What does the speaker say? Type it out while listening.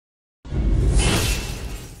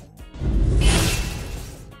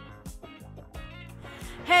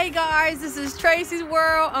Hey guys, this is Tracy's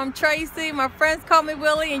World. I'm Tracy. My friends call me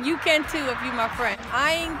Willie, and you can too if you're my friend.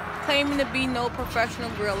 I ain't claiming to be no professional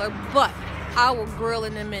griller, but I will grill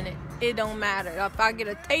in a minute. It don't matter. If I get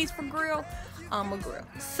a taste for grill, I'm a grill.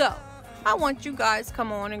 So, I want you guys to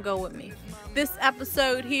come on and go with me. This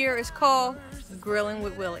episode here is called Grilling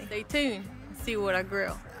with Willie. Stay tuned and see what I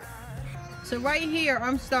grill. So right here,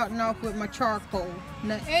 I'm starting off with my charcoal.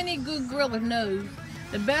 Now, any good griller knows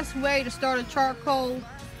the best way to start a charcoal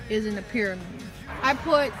is in a pyramid. I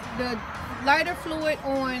put the lighter fluid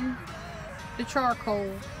on the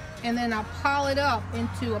charcoal, and then I pile it up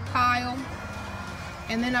into a pile,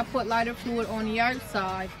 and then I put lighter fluid on the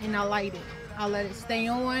outside, and I light it. I let it stay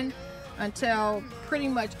on until pretty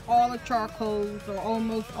much all the charcoals, or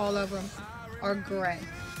almost all of them, are gray.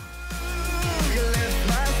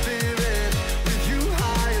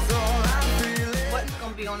 What's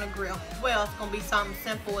gonna be on the grill? Well, it's gonna be something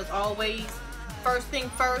simple as always. First thing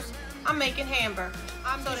first, I'm making hamburger.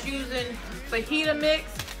 I'm just using fajita mix.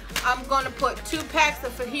 I'm gonna put 2 packs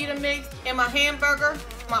of fajita mix in my hamburger.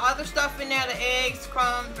 My other stuff in there, the eggs,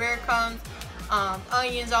 crumbs, breadcrumbs,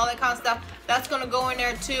 onions, all that kind of stuff. That's gonna go in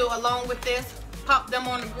there too, along with this. Pop them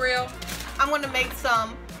on the grill. I'm gonna make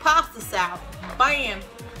some pasta salad. Bam!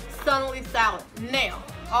 Sunny salad. Now,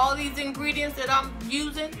 all these ingredients that I'm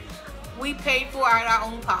using, we paid for out of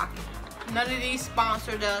our own pocket. None of these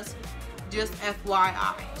sponsored us, just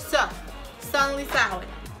FYI. So, sunny salad.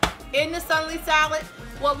 In the sunny salad,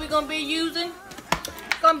 what we're gonna be using,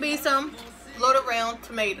 gonna be some little round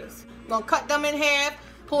tomatoes. I'm gonna cut them in half,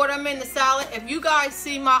 pour them in the salad. If you guys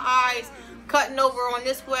see my eyes cutting over on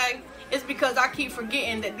this way, it's because I keep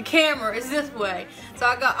forgetting that the camera is this way. So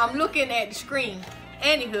I'm looking at the screen.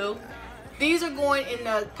 Anywho, these are going in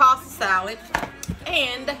the pasta salad,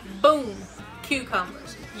 and boom,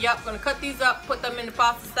 cucumbers. Yep, gonna cut these up, put them in the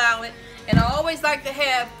pasta salad, and I always like to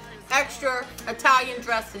have extra Italian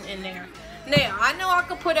dressing in there. Now, I know I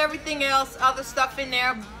could put everything else, other stuff in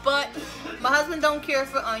there, but my husband don't care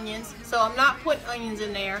for onions, so I'm not putting onions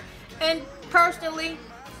in there. And personally,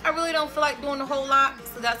 I really don't feel like doing a whole lot,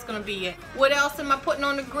 so that's gonna be it. What else am I putting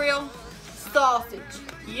on the grill? Sausage.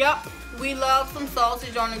 Yep, we love some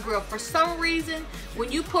sausage on the grill. For some reason,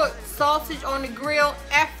 when you put sausage on the grill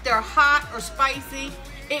after hot or spicy,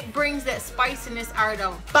 it brings that spiciness out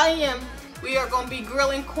of it. Bam! We are going to be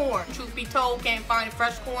grilling corn. Truth be told, can't find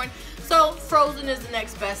fresh corn, so frozen is the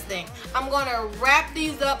next best thing. I'm going to wrap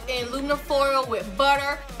these up in aluminum foil with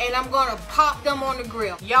butter, and I'm going to pop them on the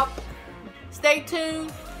grill. Yup. Stay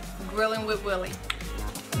tuned. Grilling with Willie.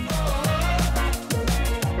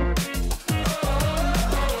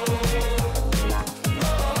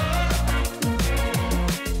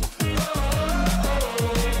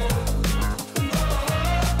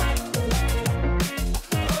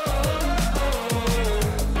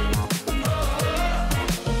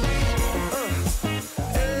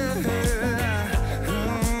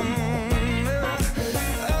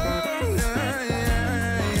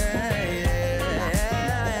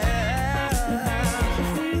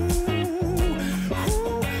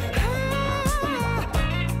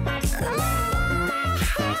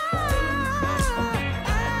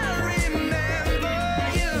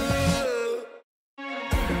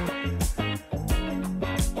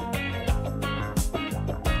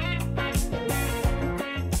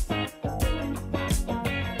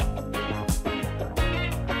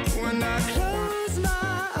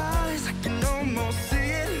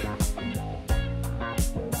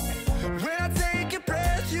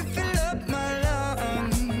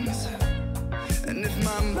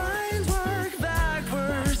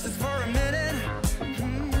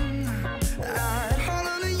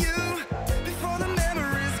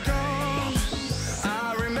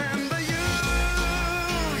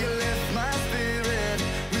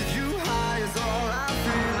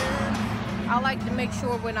 I like to make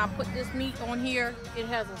sure when I put this meat on here, it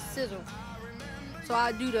has a sizzle. So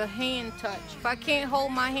I do the hand touch. If I can't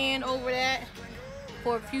hold my hand over that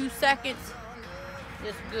for a few seconds,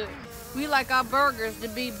 it's good. We like our burgers to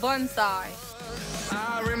be bun size.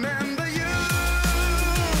 I remember you.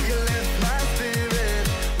 You lift my spirit.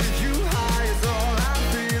 With you high is all I'm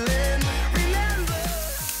feeling.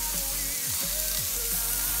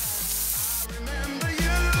 Remember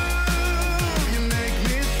you. You make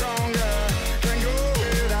me stronger. Can't go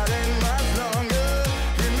without it much longer.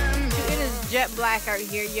 Remember. It is jet black out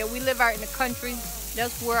here. Yeah, we live out in the country.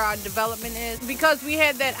 That's where our development is. Because we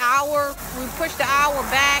had that hour, we pushed the hour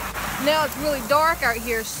back. Now it's really dark out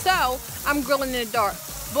here, so I'm grilling in the dark.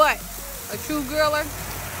 But a true griller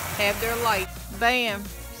have their light. Bam.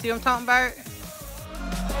 See what I'm talking about?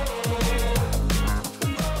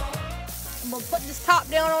 I'm gonna put this top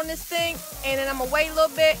down on this thing, and then I'm gonna wait a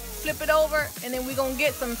little bit, flip it over, and then we're gonna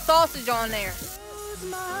get some sausage on there.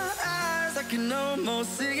 My eyes, I can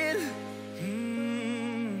almost see it.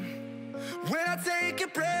 When I take a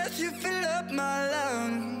breath, you fill up my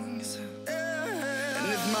lungs.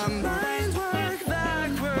 And if my mind works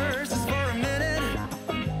backwards just for a minute,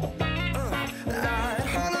 I'd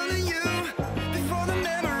hold on to you before the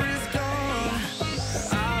memory's gone.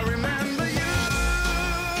 I remember you,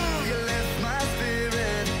 you lift my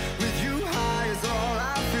spirit. With you high is all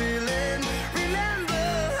I'm feeling. Remember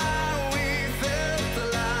how we felt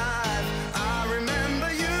alive. I remember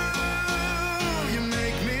you, you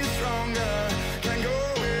make me stronger. Can't go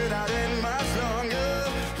without it much longer.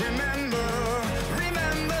 Remember,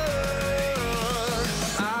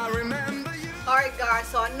 I remember you. Alright guys,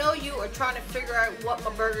 so I know you are trying to figure out what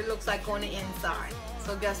my burger looks like on the inside.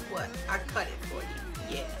 So guess what? I cut it for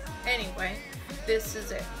you. Yeah. Anyway, this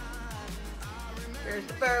is it. There's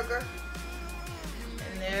the burger.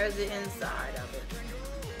 And there's the inside of it.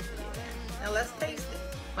 Yeah. Now let's taste it.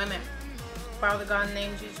 Wait a minute. Father God, in the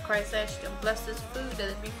name of Jesus Christ, I ask you to bless this food that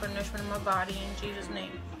it be for nourishment of my body. In Jesus'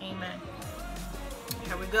 name, amen.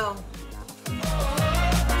 Here we go.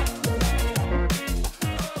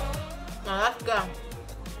 Now let's go.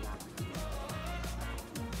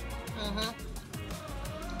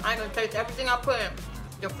 I'm gonna taste everything I put in.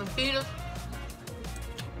 The fajitas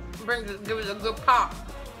give it a good pop.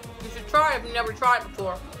 You should try it if you never tried it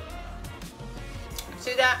before.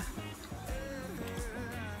 See that?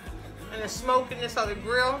 And the smokiness of the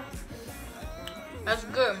grill. That's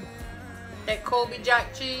good. That Kobe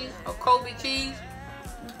Jack cheese or Kobe cheese.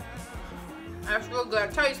 That's real good.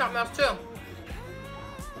 I'll tell you something else too.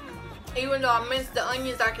 Even though I minced the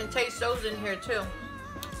onions, I can taste those in here too.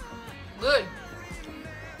 Good.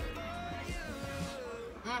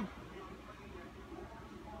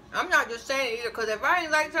 I'm not just saying it either, because if I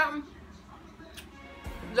ain't like something,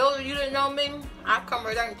 those of you that know me, I'll come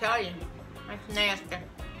right there and tell you. That's nasty.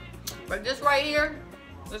 But this right here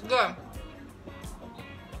is good.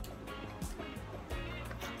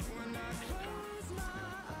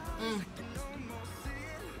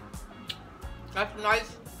 That's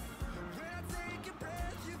nice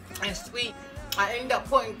and sweet. I ended up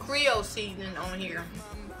putting Creole seasoning on here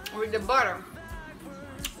with the butter.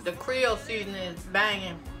 The Creole seasoning is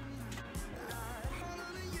banging.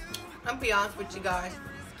 I'll be honest with you guys.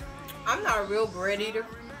 I'm not a real bread eater.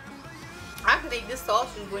 I could eat this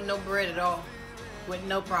sausage with no bread at all. With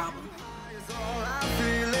no problem.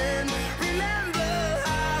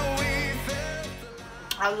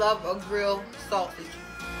 I love a grilled sausage.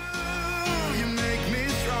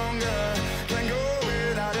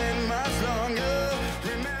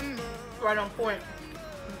 Right on point.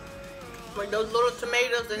 With those little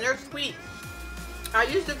tomatoes, and they're sweet. I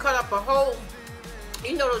used to cut up a whole,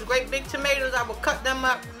 you know those great big tomatoes, I would cut them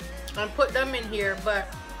up and put them in here, but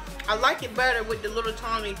I like it better with the little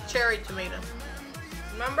tiny cherry tomatoes.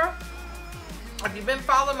 Remember? If you've been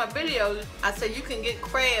following my videos, I said you can get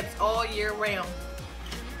crabs all year round.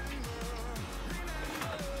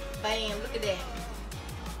 Bam, look at that.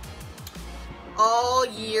 All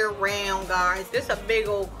year round, guys. This is a big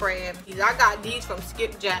old crab. I got these from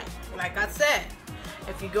Skipjack. Like I said,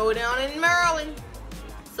 if you go down in Maryland,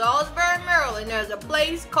 Salisbury, Maryland, there's a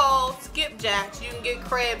place called Skipjack's. You can get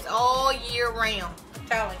crabs all year round. I'm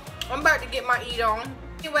telling you. I'm about to get my eat on.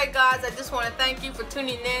 Anyway, guys, I just want to thank you for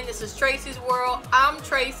tuning in. This is Tracy's World. I'm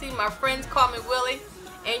Tracy. My friends call me Willie.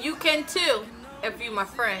 And you can too, if you're my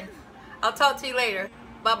friend. I'll talk to you later.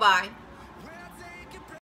 Bye-bye.